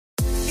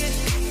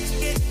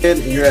And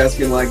you're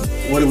asking like,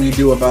 what do we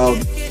do about?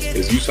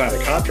 Is you sign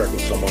a contract with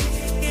someone.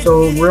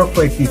 So real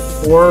quick,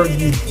 before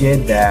you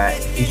did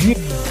that, did you?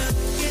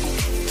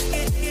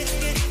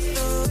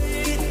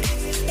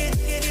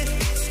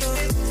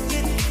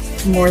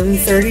 More than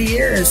 30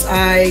 years.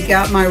 I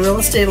got my real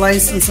estate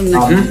license in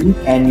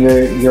and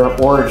your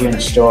origin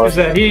story. Is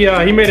that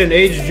he made an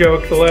age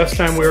joke the last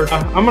time we were.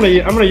 I'm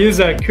gonna use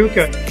that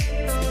kuka.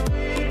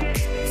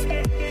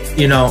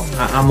 You know,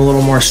 I'm a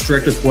little more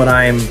strict with what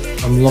I'm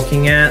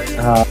looking at.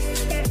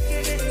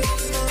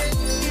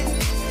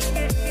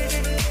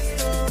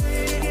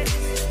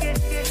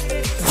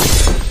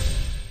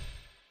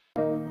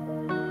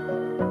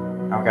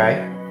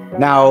 Okay.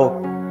 Now,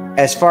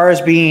 as far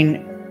as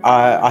being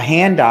a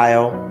hand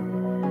dial,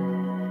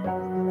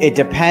 it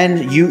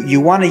depends. You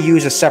want to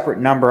use a separate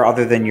number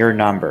other than your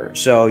number.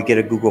 So you get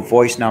a Google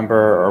Voice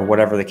number or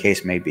whatever the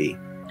case may be.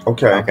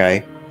 Okay.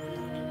 Okay.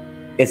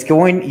 It's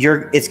going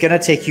to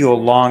take you a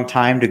long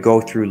time to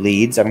go through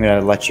leads. I'm going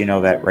to let you know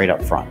that right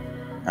up front.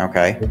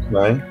 Okay.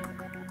 Okay.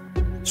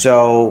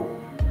 So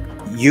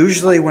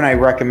usually when I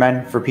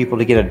recommend for people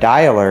to get a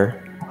dialer,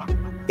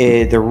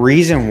 the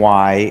reason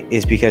why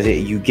is because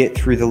you get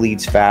through the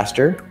leads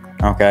faster.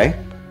 Okay.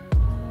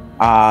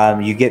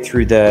 You get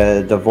through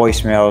the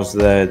voicemails,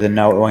 the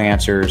no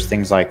answers,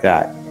 things like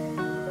that.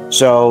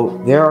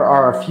 So there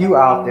are a few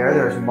out there.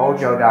 There's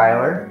Mojo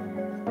Dialer.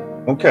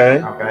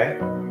 Okay. Okay.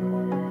 All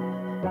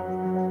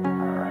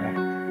right.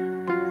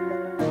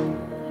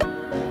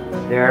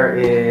 There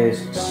is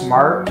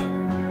Smart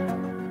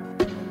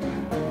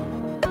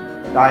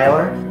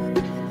Dialer.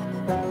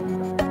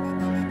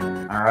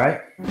 All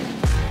right.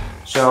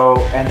 So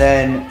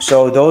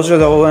those are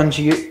the ones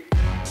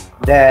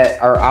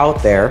that are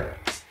out there.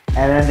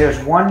 And then there's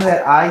one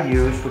that I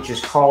use, which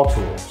is Call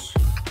Tools.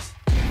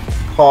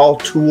 Call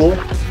Tool?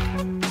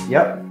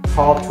 Yep,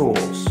 Call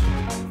Tools.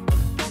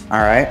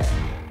 All right.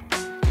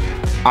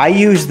 I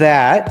use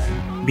that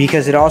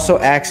because it also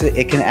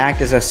it can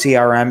act as a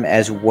CRM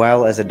as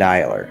well as a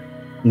dialer.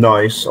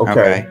 Nice.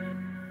 Okay.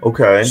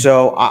 Okay.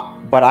 So,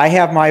 but I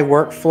have my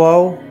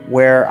workflow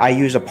where I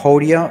use a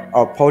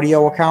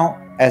Podio account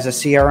as a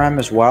CRM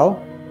as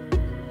well.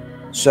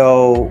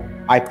 So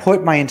I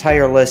put my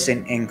entire list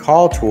in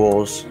Call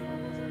Tools,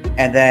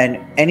 and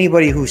then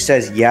anybody who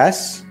says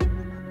yes,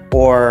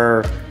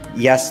 or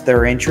yes,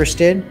 they're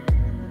interested,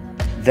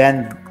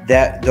 then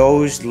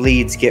those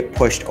leads get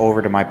pushed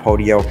over to my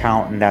Podio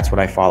account, and that's what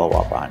I follow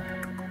up on.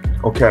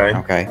 Okay.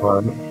 Okay.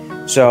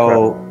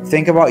 So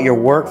think about your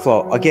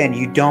workflow. Again,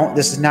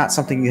 this is not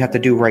something you have to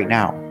do right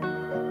now.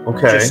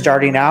 Okay. Just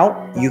starting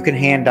out, you can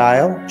hand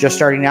dial. Just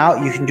starting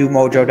out, you can do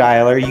Mojo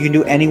Dialer. You can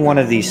do any one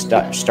of these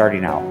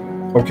starting out.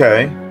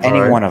 Okay.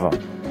 Any one of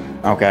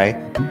them. Okay.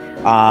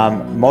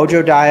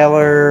 Mojo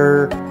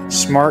Dialer,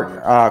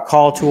 Smart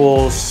Call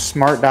Tools,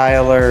 Smart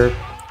Dialer,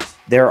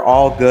 they're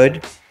all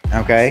good.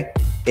 Okay.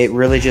 It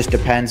really just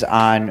depends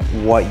on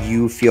what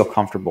you feel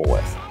comfortable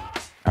with.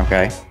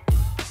 Okay.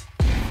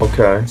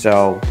 Okay.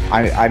 So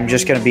I'm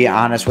just going to be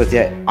honest with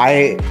you.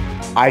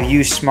 I've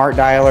used Smart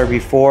Dialer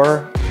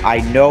before.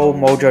 I know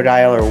Mojo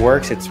Dialer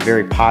works. It's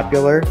very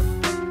popular.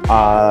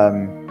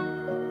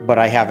 But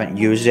I haven't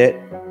used it.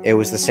 It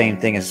was the same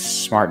thing as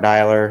Smart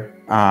Dialer.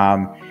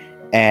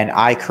 And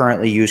I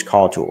currently use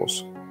Call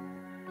Tools.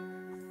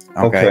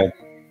 Okay.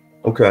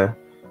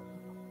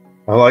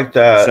 I like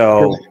that.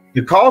 So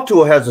the Call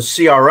Tool has a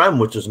CRM,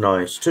 which is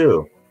nice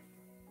too.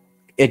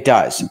 It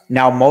does.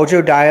 Now,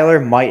 Mojo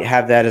Dialer might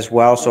have that as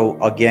well.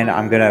 So again,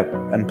 I'm going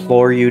to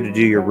implore you to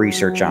do your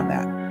research on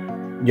that.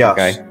 Yes.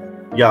 Okay.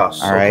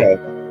 Yes. All right.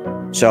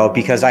 So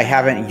because I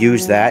haven't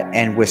used that,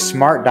 and with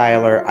Smart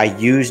Dialer, I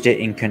used it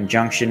in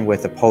conjunction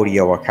with a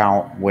Podio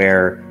account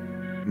where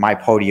my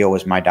Podio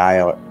was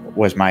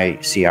my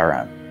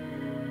CRM.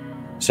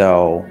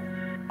 So,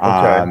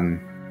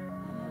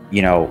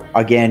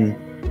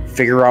 again,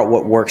 figure out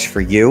what works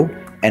for you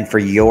and for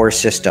your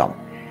system.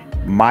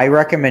 My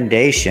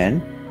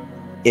recommendation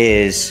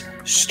is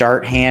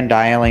start hand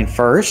dialing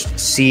first.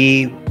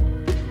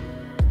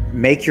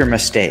 Make your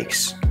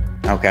mistakes.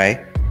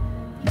 Okay.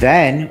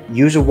 Then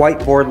use a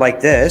whiteboard like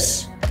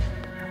this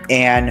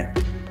and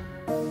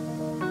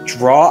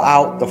draw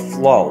out the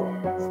flow.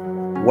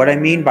 What I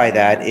mean by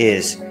that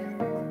is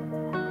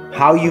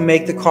how you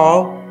make the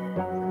call,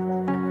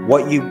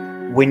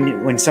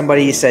 when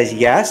somebody says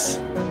yes,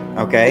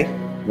 okay,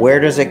 where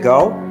does it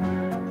go?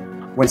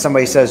 When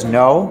somebody says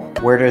no,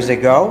 where does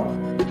it go?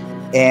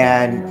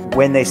 And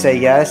when they say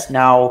yes,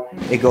 now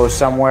it goes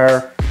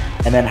somewhere.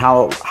 And then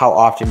how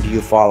often do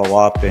you follow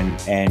up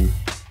and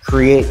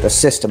create the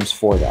systems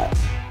for that?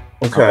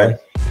 Okay.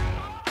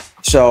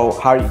 So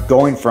how are you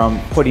going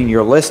from putting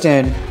your list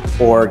in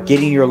or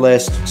getting your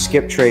list,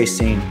 skip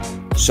tracing,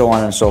 so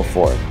on and so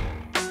forth?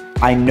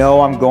 I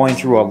know I'm going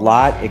through a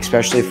lot,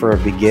 especially for a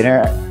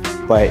beginner,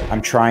 but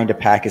I'm trying to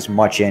pack as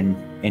much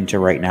into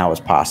right now as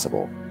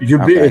possible.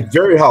 It's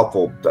very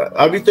helpful.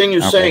 Everything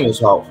you're saying is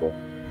helpful.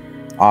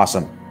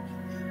 Awesome.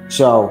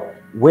 So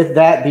with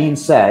that being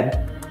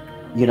said,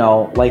 you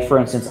know, like for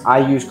instance,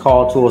 I use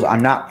call tools.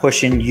 I'm not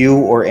pushing you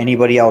or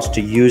anybody else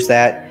to use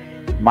that.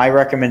 My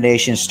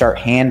recommendation is start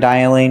hand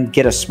dialing,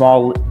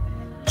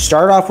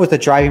 start off with a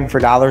driving for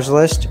dollars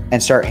list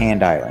and start hand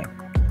dialing.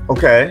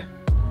 Okay.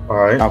 All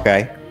right.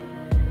 Okay.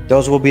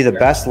 Those will be the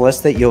best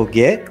lists that you'll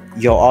get.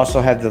 You'll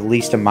also have the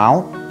least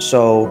amount.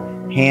 So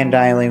hand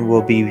dialing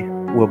will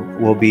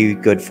be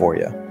good for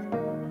you.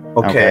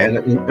 Okay.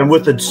 And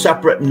with a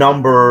separate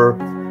number,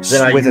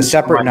 with a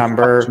separate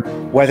number,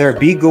 whether it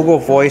be Google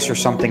Voice or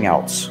something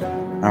else.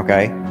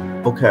 Okay.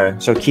 Okay.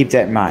 So keep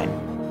that in mind.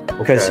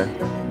 Because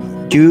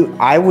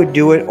I would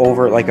do it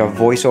over like a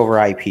voice over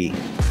IP.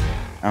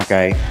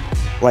 Okay.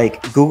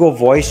 Like Google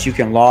Voice, you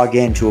can log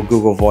into a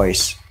Google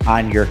Voice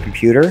on your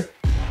computer.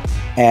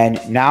 And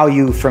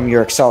now from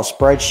your Excel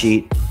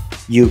spreadsheet,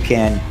 you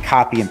can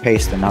copy and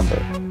paste the number.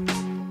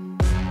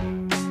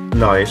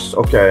 Nice.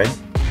 Okay.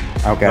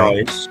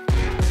 Okay. Nice.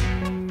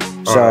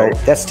 So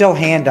that's still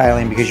hand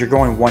dialing because you're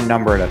going one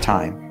number at a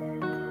time.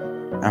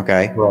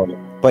 Okay.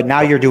 Right. But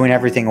now you're doing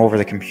everything over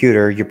the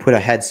computer. You put a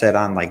headset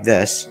on like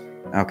this.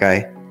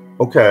 Okay.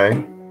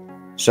 Okay.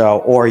 So,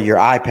 or your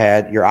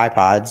iPad, your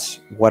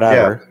iPods,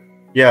 whatever.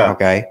 Yeah.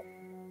 Okay.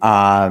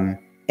 And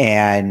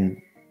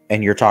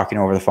you're talking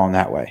over the phone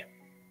that way.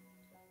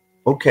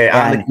 Okay.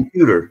 On the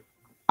computer.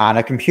 On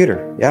a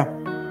computer. Yeah.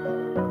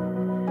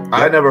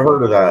 I never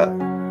heard of that.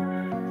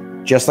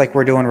 Just like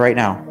we're doing right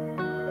now.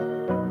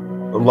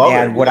 Love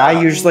and it. what I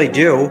usually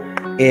do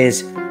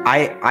is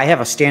I have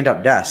a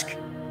stand-up desk.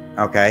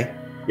 Okay.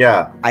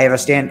 Yeah. I have a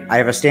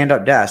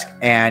stand-up desk,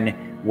 and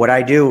what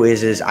I do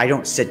is I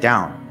don't sit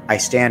down. I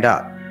stand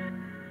up.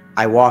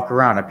 I walk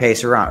around. I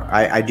pace around.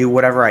 I do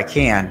whatever I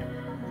can,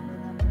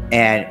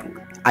 and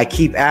I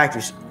keep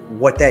active.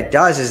 What that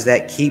does is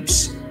that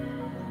keeps.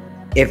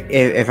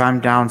 If I'm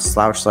down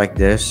slouched like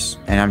this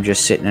and I'm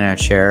just sitting in a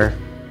chair,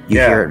 you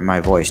hear it in my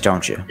voice,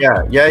 don't you?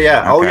 Yeah.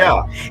 Okay. Oh,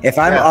 yeah. If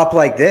I'm up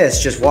like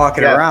this, just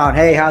walking around,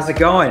 hey, how's it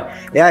going?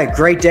 Yeah,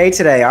 great day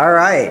today. All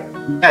right.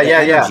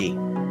 Yeah.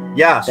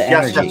 Yes.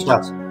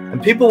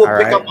 And people will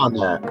pick up on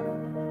that.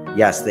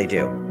 Yes, they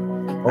do. Okay.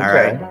 All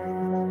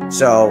right.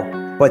 So,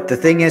 but the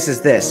thing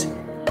is this.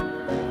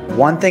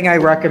 One thing I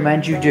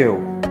recommend you do.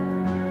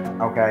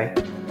 Okay.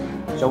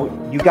 So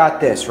you got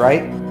this,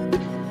 right?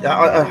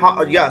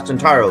 Yes,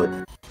 entirely.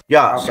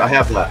 Yes, okay. I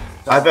have that.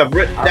 I have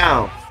written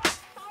down.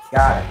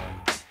 Got it.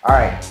 All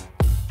right.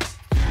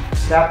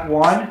 Step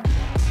 1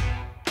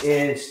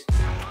 is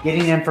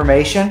getting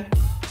information.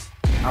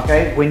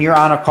 Okay. When you're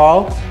on a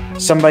call,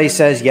 somebody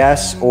says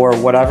yes or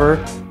whatever.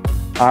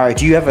 All right.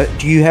 Do you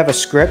have a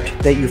script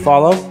that you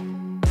follow?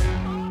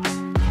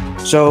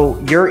 So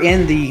you're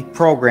in the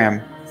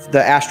program,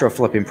 the Astro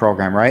Flipping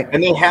program, right?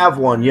 And they have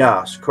one.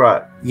 Yes,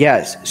 correct.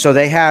 Yes. So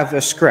they have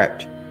a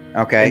script.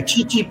 Okay. And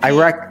TTP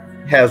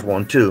has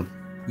one too.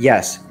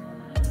 Yes.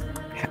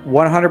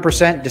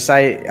 100%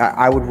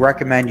 I would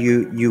recommend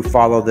you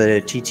follow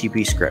the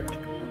TTP script.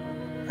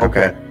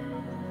 Okay.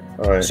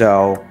 All right.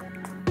 So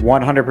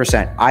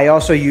 100%. I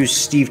also use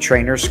Steve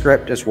Trainer's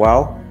script as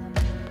well.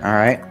 All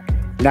right.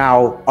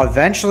 Now,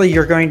 eventually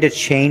you're going to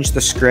change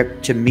the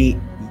script to meet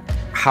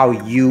how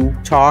you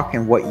talk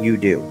and what you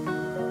do.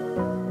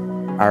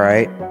 All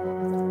right.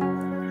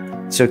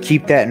 So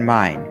keep that in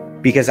mind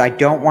because I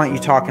don't want you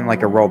talking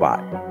like a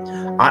robot.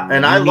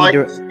 I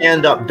like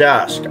stand-up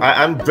desk.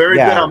 I'm very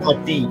good on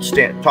my feet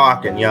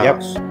talking,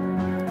 yes.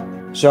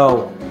 Yep.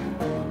 So,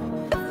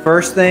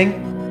 first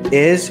thing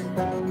is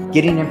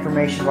getting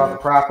information about the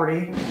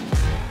property.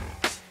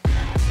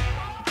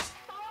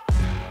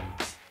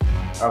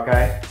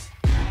 Okay.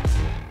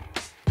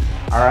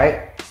 All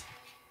right.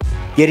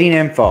 Getting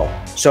info.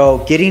 So,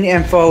 getting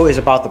info is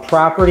about the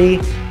property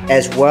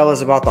as well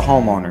as about the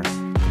homeowner.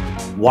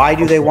 Why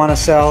do they want to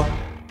sell?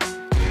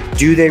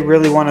 Do they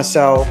really want to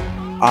sell?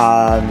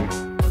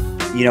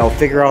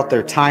 Figure out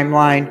their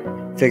timeline,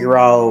 figure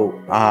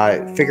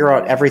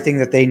out everything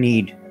that they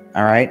need.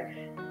 All right.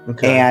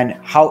 Okay.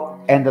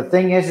 And the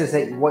thing is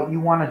that what you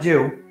want to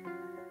do,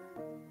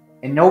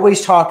 and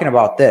nobody's talking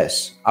about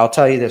this. I'll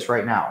tell you this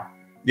right now.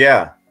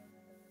 Yeah.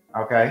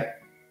 Okay.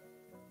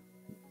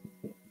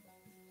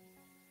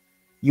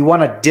 You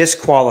want to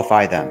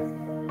disqualify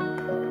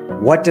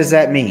them. What does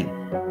that mean?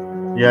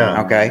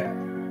 Yeah. Okay.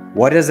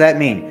 What does that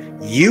mean?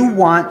 You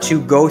want to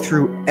go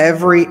through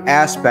every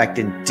aspect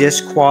and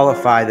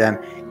disqualify them,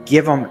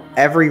 give them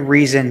every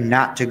reason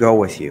not to go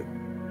with you.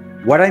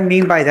 What I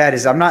mean by that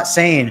is I'm not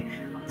saying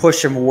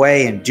push them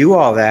away and do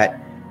all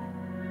that,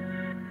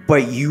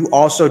 but you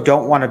also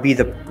don't want to be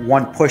the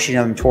one pushing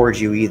them towards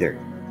you either.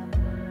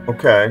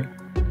 Okay.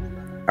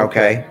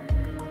 Okay.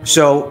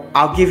 So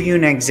I'll give you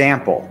an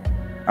example.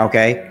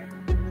 Okay.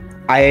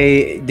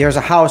 There's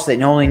a house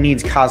that only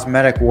needs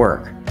cosmetic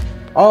work.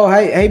 Oh,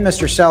 hey,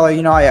 Mr. Seller,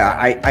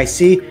 I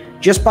see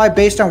just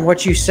based on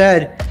what you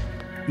said,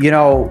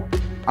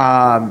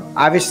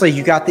 obviously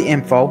you got the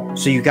info,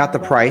 so you got the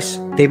price.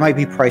 They might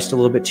be priced a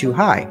little bit too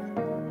high.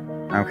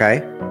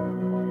 Okay.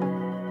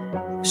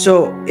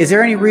 So is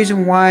there any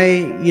reason why,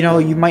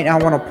 you might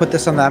not want to put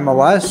this on the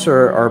MLS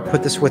or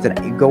put this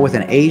go with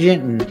an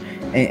agent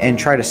and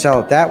try to sell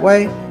it that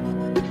way?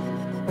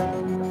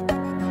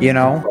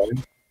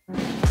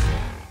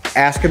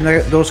 Ask them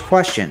those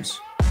questions.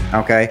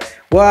 Okay.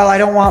 Well, I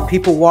don't want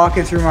people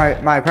walking through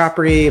my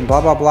property and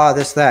blah, blah, blah,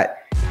 this, that.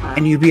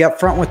 And you be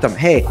upfront with them.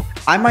 Hey,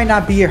 I might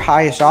not be your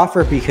highest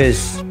offer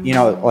because,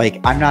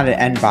 I'm not an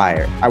end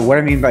buyer. What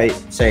I mean by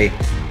say,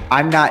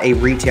 I'm not a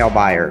retail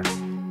buyer.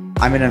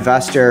 I'm an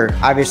investor.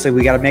 Obviously,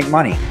 we got to make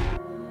money.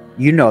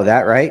 You know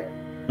that, right?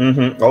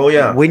 Mm-hmm. Oh,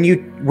 yeah. When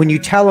you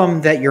tell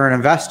them that you're an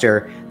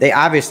investor, they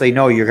obviously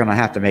know you're going to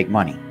have to make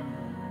money.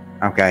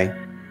 Okay.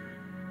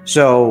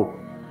 So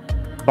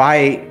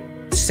by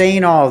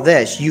saying all of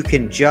this, you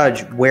can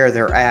judge where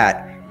they're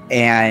at,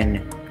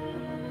 and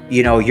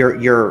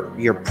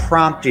you're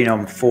prompting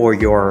them for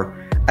your,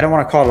 I don't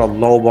want to call it a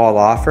lowball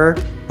offer,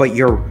 but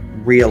your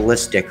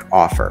realistic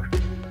offer.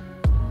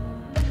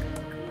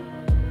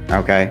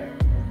 Okay.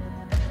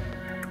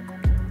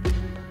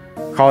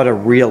 Call it a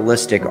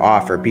realistic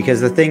offer,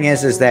 because the thing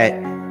is that,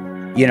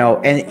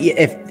 and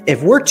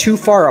if we're too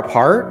far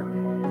apart,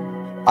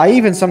 I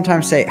even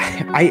sometimes say,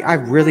 I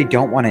really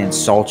don't want to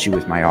insult you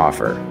with my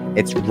offer.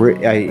 It's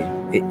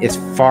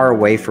far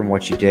away from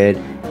what you did.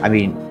 I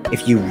mean,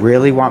 if you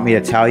really want me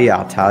to tell you,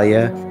 I'll tell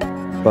you,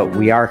 but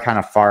we are kind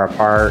of far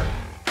apart.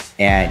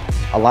 And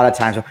a lot of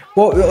times,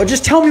 well,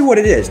 just tell me what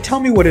it is. Tell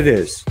me what it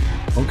is.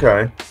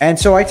 Okay. And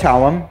so I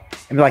tell them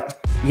and be like,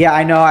 yeah,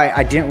 I know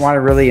I didn't want to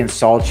really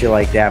insult you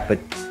like that, but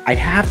I'd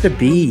have to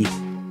be,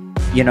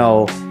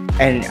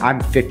 and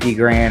I'm 50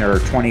 grand or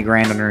 20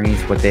 grand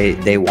underneath what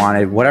they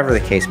wanted, whatever the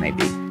case may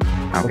be.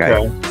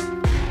 Okay.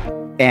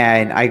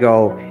 And I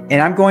go,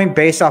 and I'm going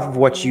based off of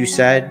what you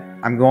said.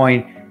 I'm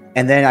going,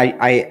 and then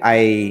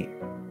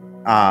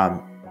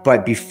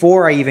but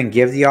before I even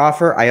give the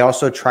offer, I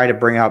also try to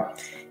bring up,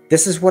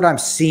 this is what I'm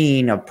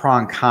seeing of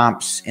prong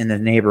comps in the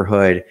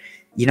neighborhood.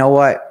 You know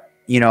what?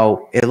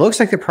 It looks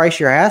like the price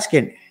you're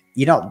asking,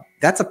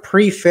 that's a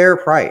pretty fair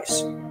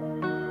price.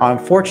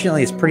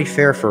 Unfortunately, it's pretty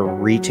fair for a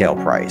retail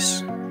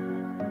price.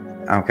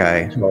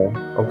 Okay.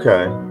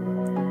 Okay.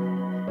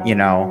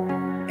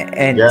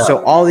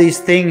 So all these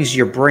things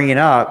you're bringing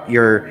up,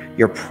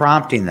 you're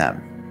prompting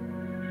them.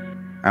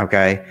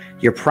 Okay.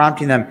 You're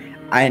prompting them.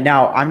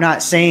 I'm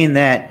not saying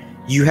that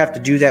you have to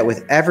do that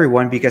with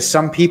everyone, because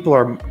some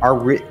people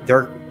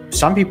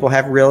some people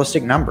have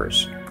realistic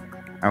numbers.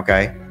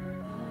 Okay.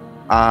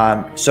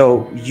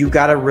 So you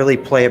got to really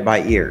play it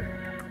by ear.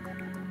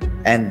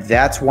 And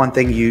that's one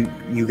thing you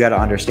got to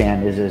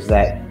understand is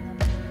that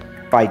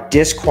by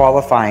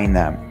disqualifying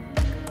them,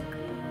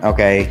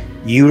 okay,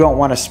 you don't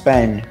want to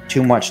spend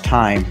too much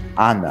time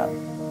on them.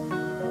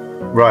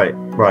 Right.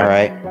 All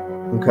right.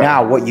 Okay.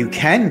 Now, what you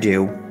can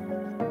do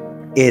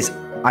is,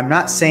 I'm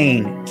not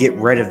saying get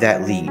rid of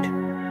that lead.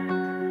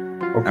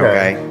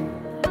 Okay.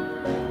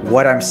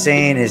 What I'm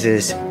saying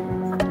is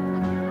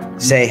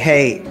say,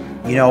 hey,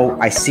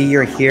 I see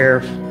you're here.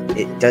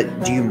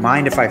 Do you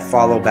mind if I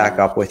follow back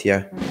up with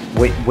you?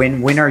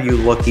 When are you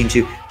looking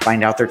to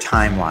find out their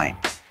timeline?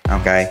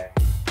 Okay.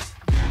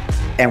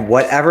 And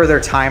whatever their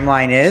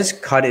timeline is,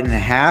 cut it in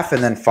half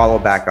and then follow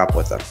back up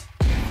with them.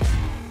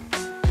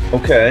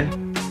 Okay.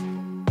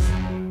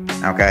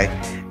 Okay.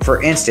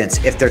 For instance,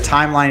 if their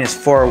timeline is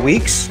 4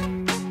 weeks,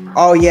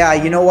 oh yeah,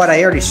 you know what?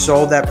 I already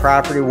sold that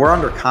property. We're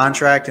under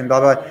contract and blah,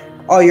 blah.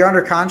 Oh, you're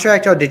under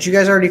contract? Oh, did you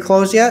guys already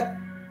close yet?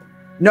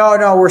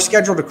 No, we're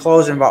scheduled to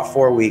close in about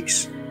 4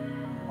 weeks.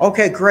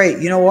 Okay, great.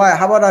 You know what?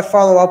 How about I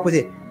follow up with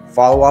you?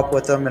 Follow up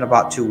with them in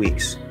about 2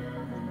 weeks.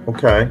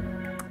 Okay.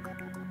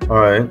 All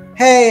right.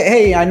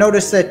 Hey, I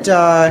noticed that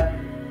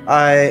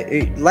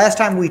last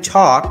time we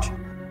talked,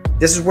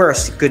 this is where a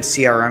good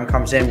CRM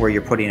comes in, where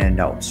you're putting in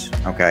notes.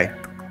 Okay.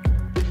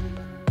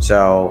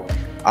 So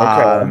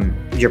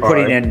you're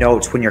putting in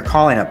notes when you're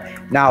calling them.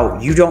 Now,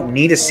 you don't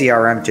need a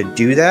CRM to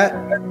do that.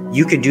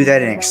 You can do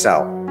that in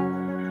Excel.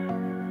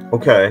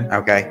 Okay.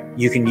 Okay.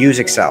 You can use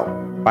Excel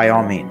by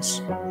all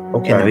means.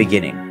 Okay. In the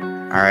beginning.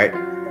 All right.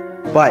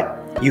 But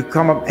you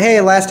come up,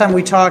 hey, last time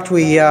we talked,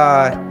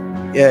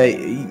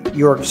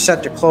 you're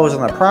set to close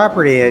on the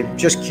property.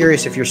 Just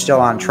curious if you're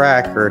still on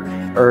track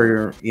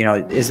or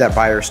is that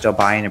buyer still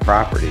buying the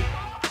property?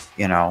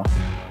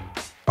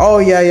 Oh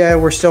yeah,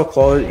 we're still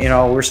closed.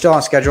 We're still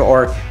on schedule,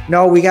 or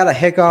no, we got a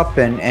hiccup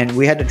and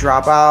we had to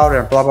drop out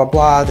and blah, blah,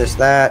 blah, this,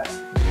 that.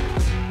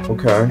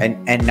 Okay.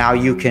 And now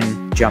you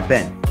can jump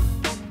in.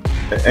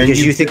 And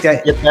because you think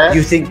that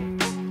you think,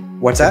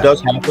 what's that? It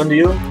does happen to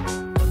you?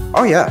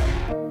 Oh yeah.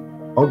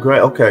 Oh great.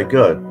 Okay,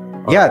 good.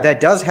 Yeah, that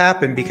does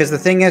happen, because the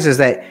thing is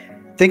that,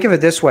 think of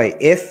it this way.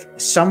 If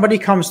somebody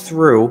comes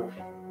through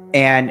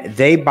and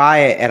they buy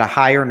it at a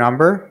higher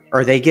number,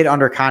 or they get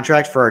under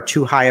contract for a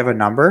too high of a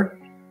number,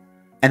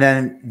 and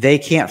then they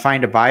can't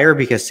find a buyer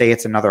because, say,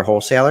 it's another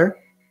wholesaler,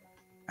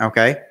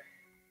 okay,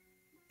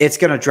 it's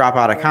going to drop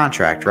out of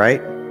contract,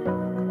 right?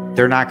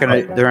 They're not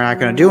going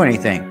to do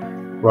anything.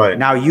 Right.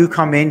 Now you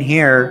come in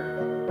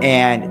here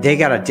and they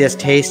got a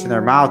distaste in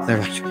their mouth and they're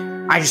like,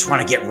 I just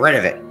want to get rid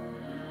of it.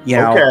 you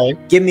know,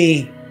 give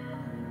me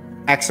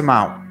X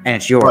amount and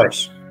it's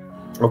yours.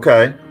 Right.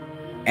 Okay.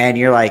 And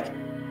you're like,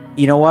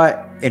 you know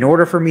what? In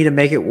order for me to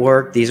make it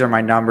work, these are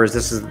my numbers.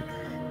 This is,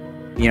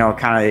 you know,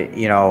 kind of,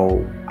 you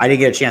know, I didn't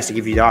get a chance to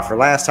give you the offer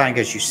last time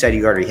because you said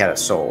you already had it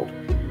sold,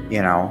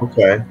 you know.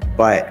 Okay.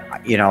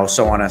 But, you know,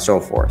 so on and so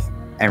forth,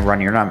 and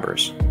run your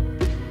numbers.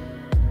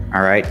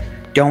 All right.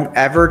 Don't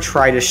ever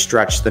try to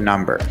stretch the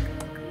number.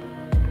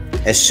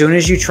 As soon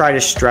as you try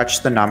to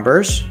stretch the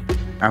numbers,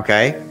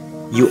 okay,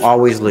 you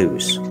always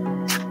lose.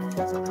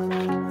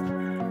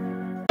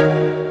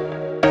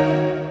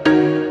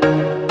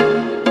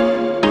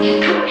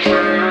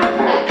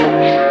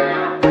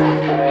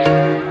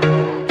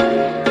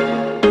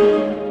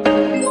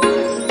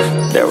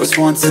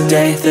 Once a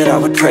day that I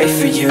would pray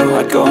for you.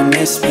 I'd go and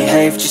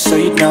misbehave just so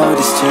you'd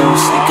notice too.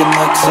 Sneaking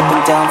looks up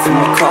and down from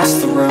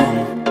across the room.